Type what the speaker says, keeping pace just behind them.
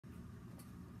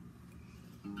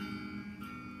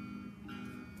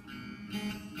I'm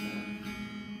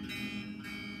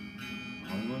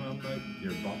gonna make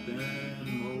your bottom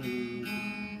move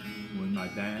with my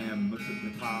damn music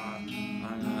guitar.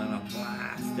 I'm gonna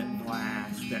blast it,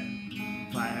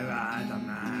 play like a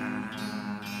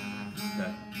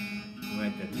master.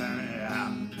 Make you turn it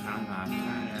up,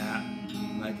 turn it up.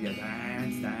 Make you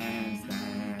dance,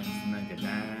 make you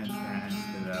dance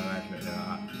to the record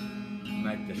rock.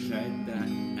 Make you shake that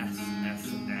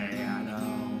SSA, I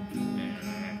don't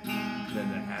care, to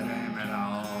the heavy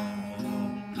metal.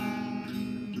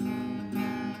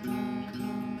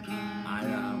 I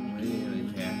don't really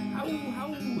care. How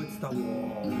it's the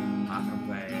wall. I can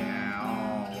play it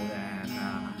all day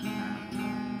night.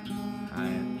 I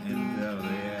am into the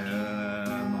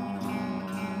rhythm.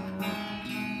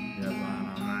 You're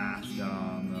gonna master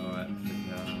on the electric.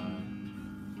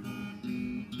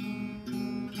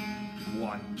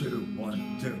 1, 2,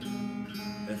 1, 2.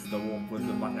 It's the wolf with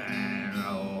the button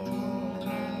roll.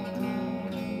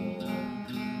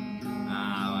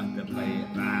 I like to play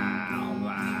it loud.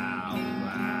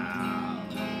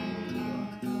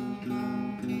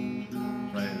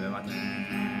 Play the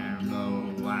button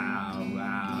roll, wow.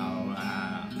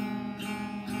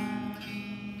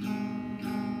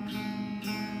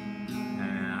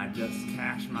 And I just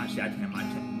cash my check and my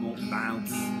check won't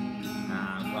bounce.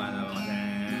 Play the button.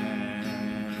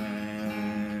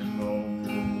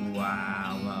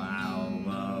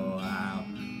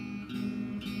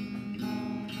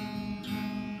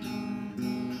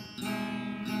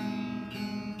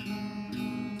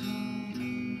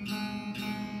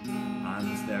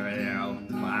 Stereo,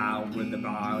 wow, with the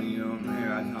volume,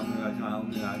 here I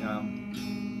come.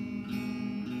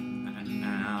 And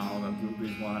now the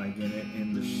groupies wanna get it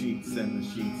in the sheets and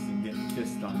get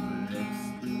kissed on the lips.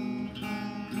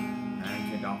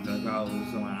 And kick off the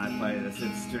girls when I play the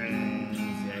 6 strings,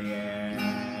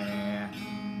 yeah.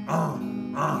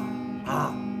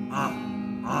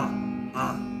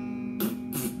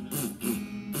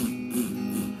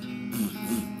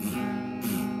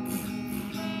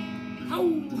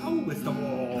 How is the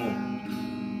wall?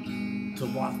 To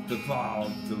walk the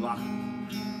crowd, to walk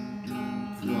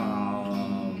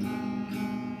crowd.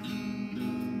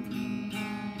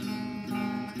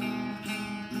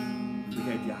 To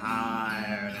get you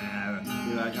higher than ever.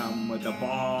 Here I come with the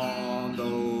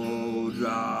bundle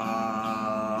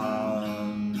drums.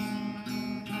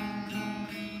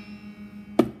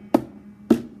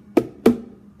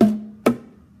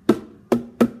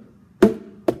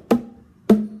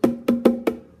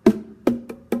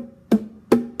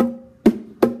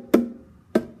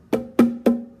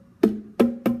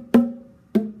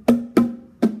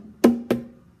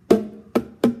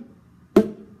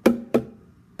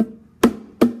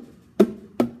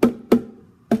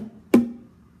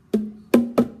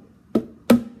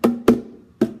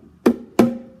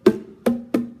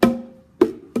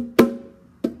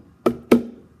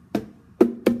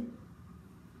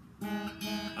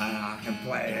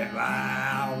 Play it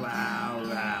loud.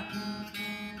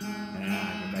 And I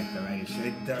can make the lady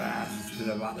shake their asses to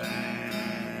the button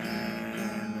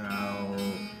roll.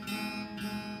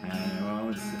 And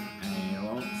you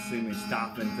won't see me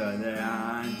stop until they're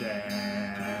on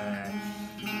deck.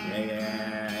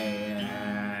 Yeah.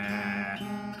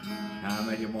 I'll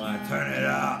make you wanna turn it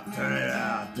up.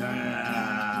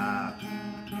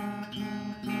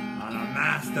 I'm a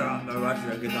master on the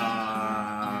electric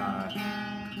guitar.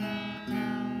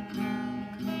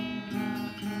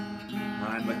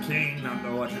 I'm the king of the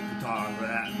electric guitar, for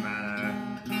that matter.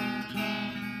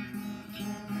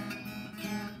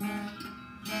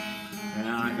 And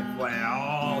I can play it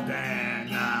all day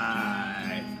and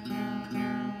night.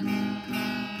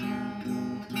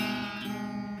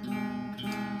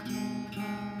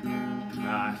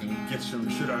 I can get some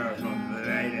sugar from the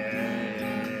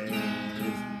ladies.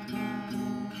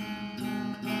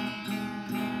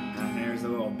 And here's a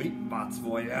little beatbox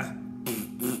for you.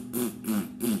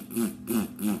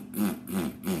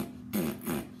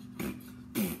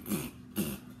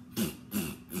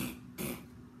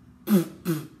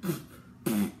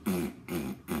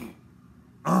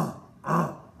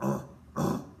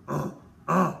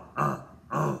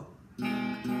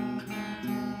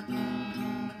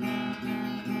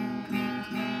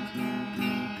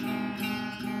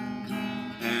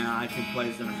 I can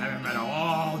play some heavy metal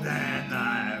all day and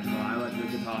night while I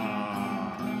electric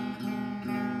guitar.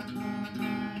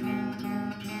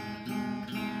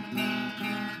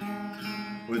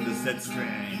 With the 6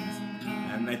 strings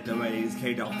and make the ladies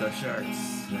kick off their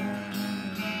shirts.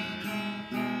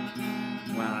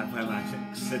 While I play my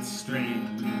 6 string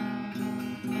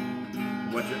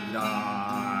electric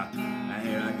guitar. And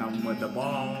here I come come with the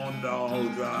bongo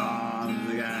drums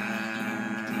again.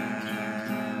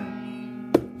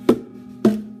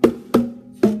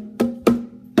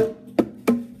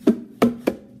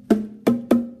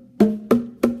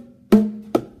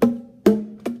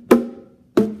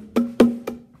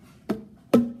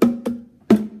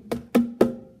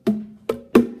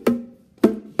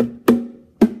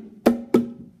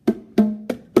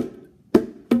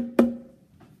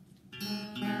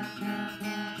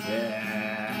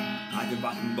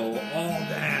 Buttonbowl all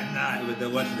damn night with the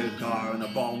electric guitar and the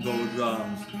bongo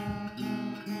drums.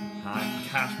 I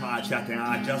cashed my check and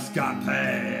I just got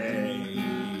paid.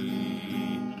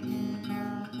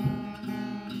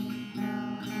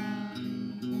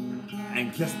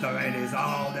 And kissed the ladies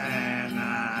all damn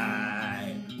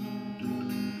night.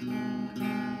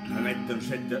 I made them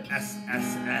shake the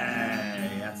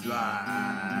SSA, that's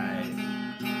right.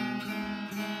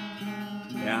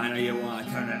 Yeah, I know you want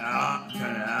to turn it up,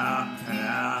 turn it up, turn it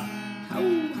up.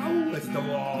 How it's the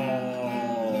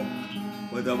wall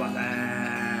with the rock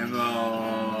and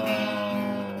roll.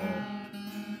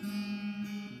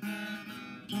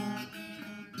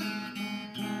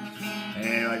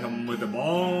 And I come with the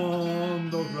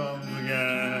bongo drums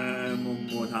again one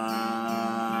more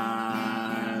time.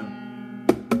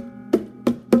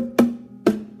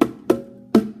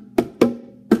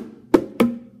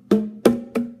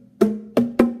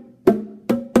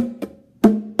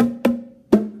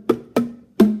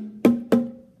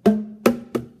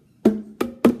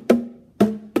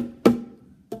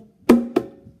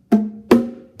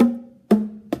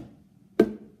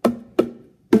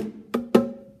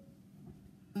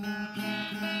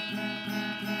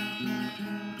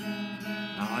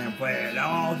 I can play it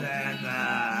all day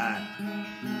night.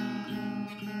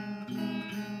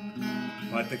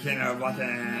 But the king of rock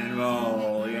and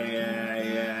roll, yeah,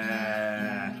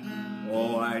 yeah.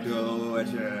 Oh, I do it,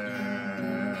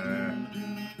 yeah.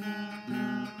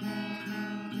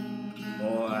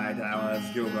 Boy, that was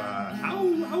Cuba.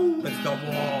 Ow, it's the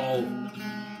wall.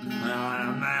 I'm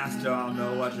a master on the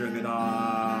electric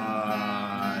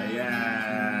guitar,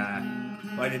 yeah.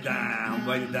 Write it down,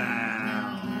 write it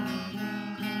down.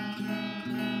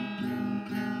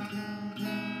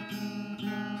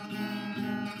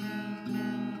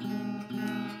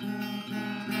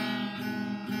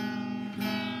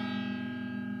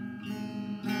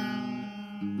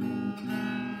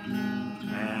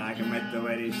 I can make the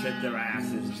ladies shake their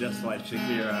asses just like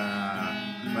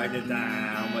Shakira. Write it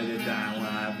down when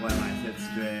I play my 6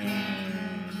 string.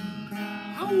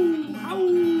 Ow,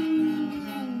 ow.